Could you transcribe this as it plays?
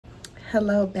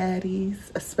Hello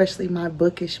baddies, especially my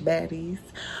bookish baddies.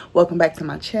 Welcome back to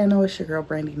my channel. It's your girl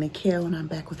Brandy Nikhil and I'm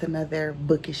back with another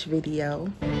bookish video.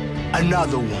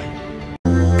 Another one.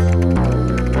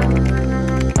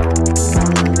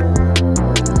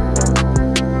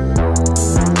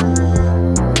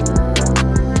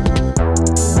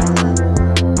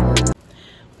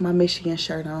 My Michigan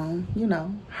shirt on, you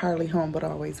know, hardly home but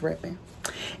always repping.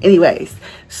 Anyways,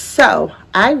 so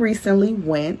I recently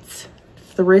went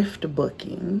thrift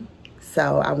booking.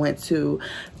 So I went to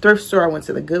thrift store, I went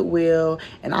to the Goodwill,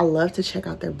 and I love to check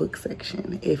out their book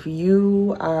section. If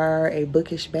you are a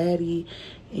bookish baddie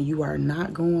and you are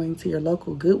not going to your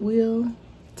local Goodwill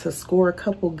to score a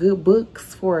couple good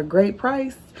books for a great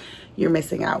price, you're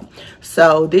missing out.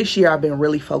 So this year I've been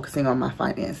really focusing on my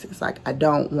finances. Like, I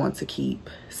don't want to keep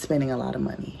spending a lot of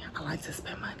money. I like to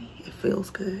spend money. It feels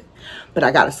good, but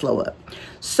I gotta slow up.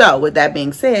 So with that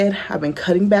being said, I've been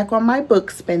cutting back on my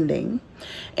book spending,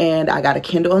 and I got a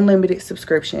Kindle Unlimited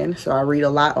subscription. So I read a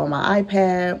lot on my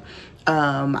iPad.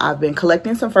 I've been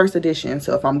collecting some first editions.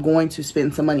 So if I'm going to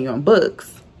spend some money on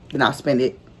books, then I'll spend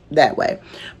it that way.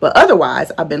 But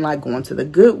otherwise, I've been like going to the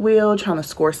Goodwill, trying to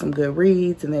score some good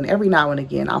reads. And then every now and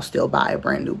again, I'll still buy a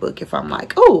brand new book if I'm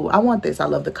like, oh, I want this. I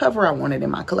love the cover. I want it in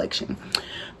my collection.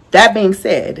 That being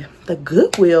said, the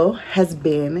Goodwill has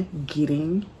been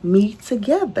getting me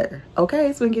together. Okay,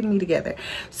 it's been getting me together.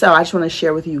 So I just want to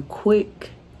share with you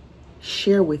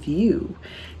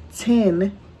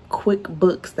 10 quick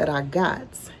books that I got.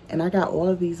 And I got all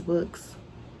of these books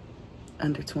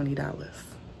under $20.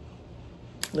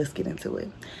 Let's get into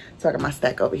it. So I got my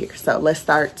stack over here. So let's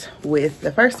start with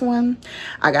the first one.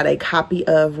 I got a copy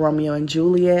of Romeo and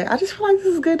Juliet. I just feel like this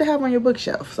is good to have on your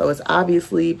bookshelf. So it's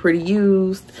obviously pretty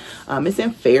used. It's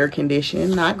in fair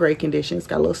condition, not great condition. It's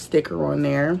got a little sticker on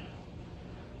there.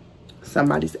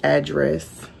 Somebody's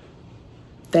address.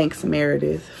 Thanks,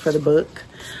 Meredith, for the book.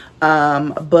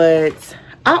 But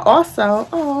I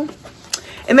also,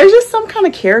 and there's just some kind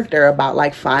of character about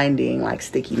like finding like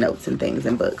sticky notes and things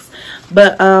in books.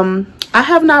 But I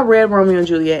have not read Romeo and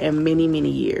Juliet in many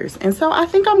years. And so I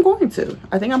think I'm going to.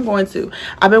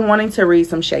 I've been wanting to read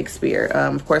some Shakespeare.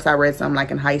 Of course, I read some like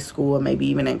in high school and maybe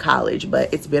even in college,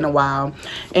 but it's been a while.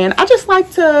 And I just like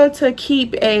to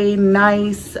keep a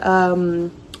nice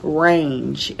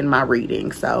range in my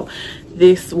reading. So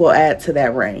this will add to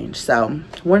that range. So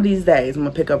one of these days, I'm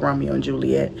going to pick up Romeo and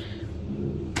Juliet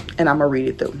and I'm gonna read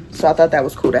it through. So I thought that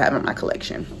was cool to have in my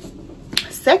collection.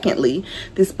 Secondly,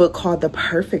 this book called The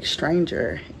Perfect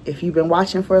Stranger. If you've been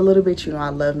watching for a little bit, you know I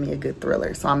love me a good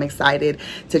thriller. So I'm excited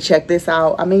to check this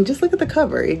out. I mean, just look at the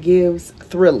cover. It gives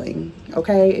thrilling,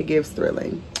 okay? It gives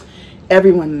thrilling.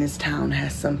 Everyone in this town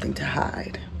has something to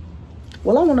hide.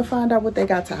 Well, I want to find out what they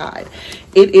got to hide.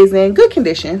 It is in good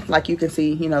condition. Like you can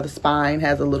see, you know, the spine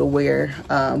has a little wear,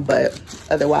 but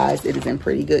otherwise it is in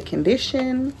pretty good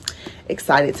condition.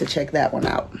 Excited to check that one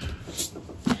out.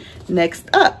 Next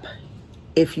up,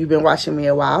 if you've been watching me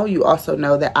a while, you also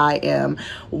know that I am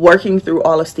working through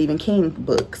all of Stephen King's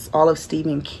books.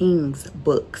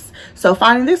 So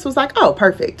finding this was like, oh,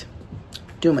 perfect.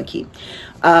 Duma-Key.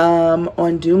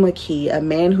 On Duma-Key, a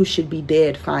man who should be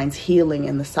dead finds healing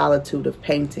in the solitude of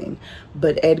painting,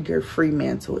 but Edgar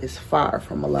Fremantle is far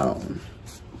from alone.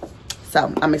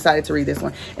 So I'm excited to read this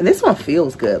one. And this one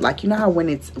feels good. Like, you know how when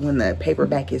the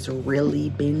paperback is really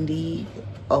bendy?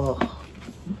 Oh,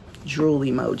 drool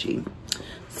emoji.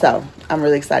 So I'm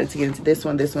really excited to get into this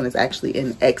one. This one is actually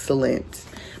in excellent,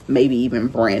 maybe even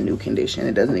brand new condition.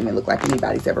 It doesn't even look like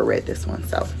anybody's ever read this one.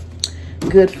 So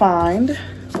good find.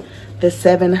 The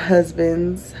Seven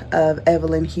Husbands of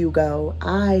Evelyn Hugo.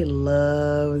 I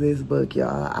love this book,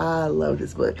 y'all. I love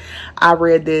this book. I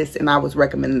read this and I was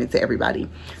recommending it to everybody.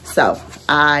 So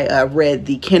I read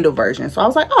the Kindle version. So I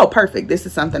was like, oh, perfect. This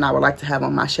is something I would like to have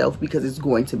on my shelf because it's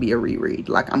going to be a reread.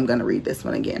 Like, I'm going to read this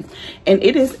one again. And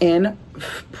it is in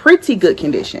pretty good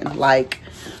condition. Like,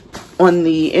 on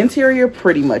the interior,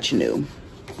 pretty much new.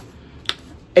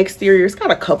 Exterior, it's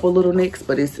got a couple little nicks,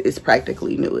 but it's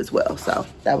practically new as well. So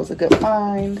that was a good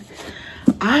find.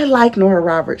 I like Nora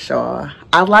Roberts, y'all.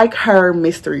 I like her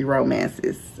mystery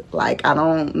romances. Like, I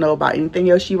don't know about anything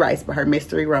else she writes, but her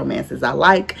mystery romances I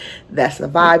like. That's the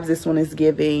vibes this one is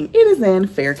giving. It is in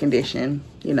fair condition.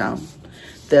 You know,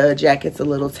 the jacket's a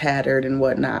little tattered and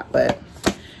whatnot, but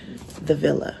the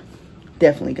villa,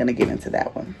 definitely gonna get into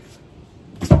that one.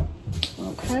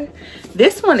 Okay,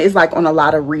 this one is like on a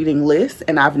lot of reading lists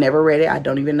and I've never read it. I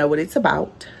don't even know what it's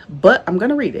about, but I'm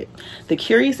gonna read it. The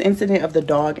Curious Incident of the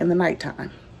Dog in the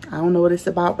Nighttime. I don't know what it's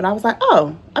about, but I was like,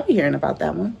 oh, I'll be hearing about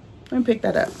that one. Let me pick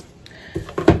that up.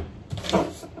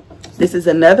 This is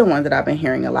another one that I've been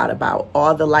hearing a lot about,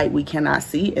 All the Light We Cannot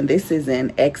See, and this is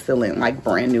in excellent, like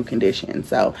brand new condition.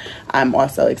 So I'm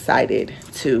also excited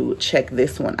to check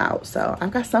this one out. So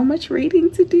I've got so much reading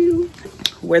to do.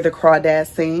 Where the Crawdads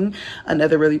Sing,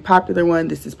 another really popular one.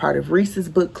 This is part of Reese's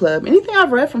book club. Anything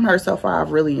I've read from her so far,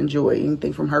 I've really enjoyed.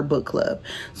 Anything from her book club.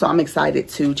 So I'm excited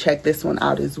to check this one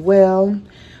out as well.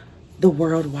 The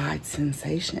Worldwide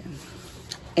Sensation.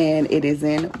 And it is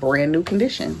in brand new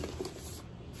condition.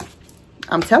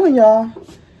 I'm telling y'all,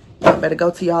 you better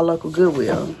go to y'all local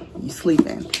Goodwill. You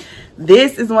sleeping.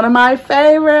 This is one of my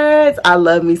favorites. I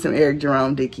love me some Eric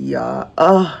Jerome Dickey, y'all.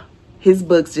 Oh, his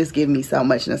books just give me so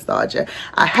much nostalgia.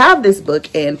 I have this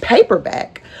book in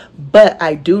paperback, but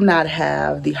I do not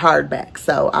have the hardback.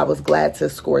 So I was glad to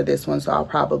score this one. So I'll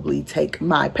probably take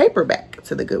my paperback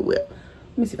to the Goodwill.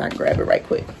 Let me see if I can grab it right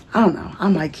quick. I don't know. I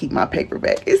might keep my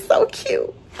paperback. It's so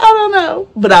cute. I don't know.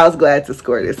 But I was glad to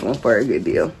score this one for a good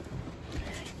deal.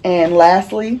 And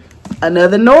lastly,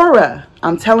 another Nora.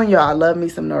 I'm telling y'all, I love me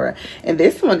some Nora. And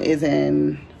this one is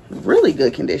in really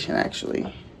good condition,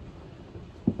 actually.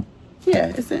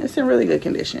 Yeah, it's in really good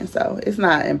condition. So it's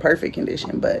not in perfect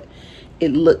condition, but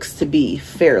it looks to be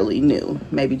fairly new.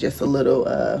 Maybe just a little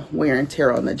wear and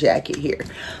tear on the jacket here.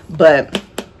 But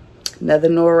another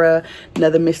Nora,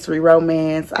 another mystery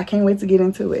romance. I can't wait to get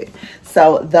into it.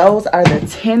 So those are the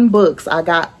 10 books I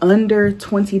got under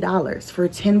 $20 for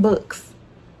 10 books.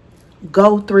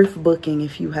 Go thrift booking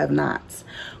if you have not.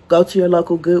 Go to your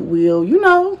local Goodwill. You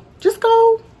know, just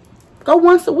go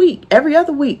once a week, every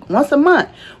other week, once a month,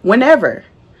 whenever.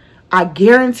 I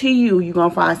guarantee you're going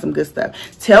to find some good stuff.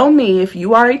 Tell me, if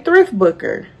you are a thrift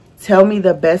booker, tell me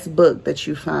the best book that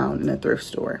you found in a thrift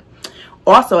store.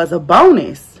 Also, as a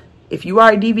bonus, if you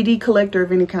are a DVD collector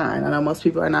of any kind, I know most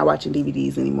people are not watching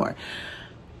DVDs anymore,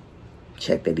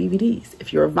 check the DVDs.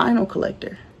 If you're a vinyl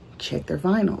collector, check their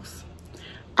vinyls.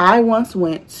 I once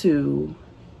went to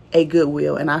a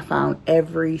Goodwill and I found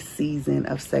every season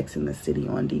of Sex and the City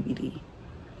on DVD.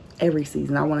 Every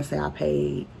season. I want to say I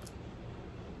paid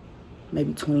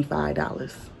maybe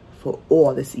 $25 for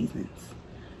all the seasons.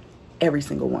 Every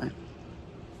single one.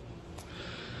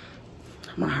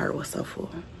 My heart was so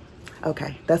full.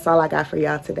 Okay, that's all I got for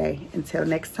y'all today. Until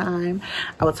next time,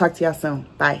 I will talk to y'all soon.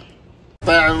 Bye.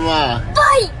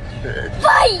 Bye.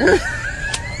 Bye.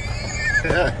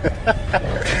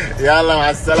 يلا مع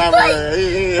السلامة.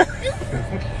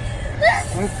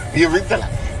 هي بنت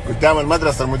قدام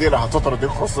المدرسة المديرة هتطرد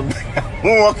الخصم.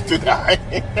 مو وقته داعي.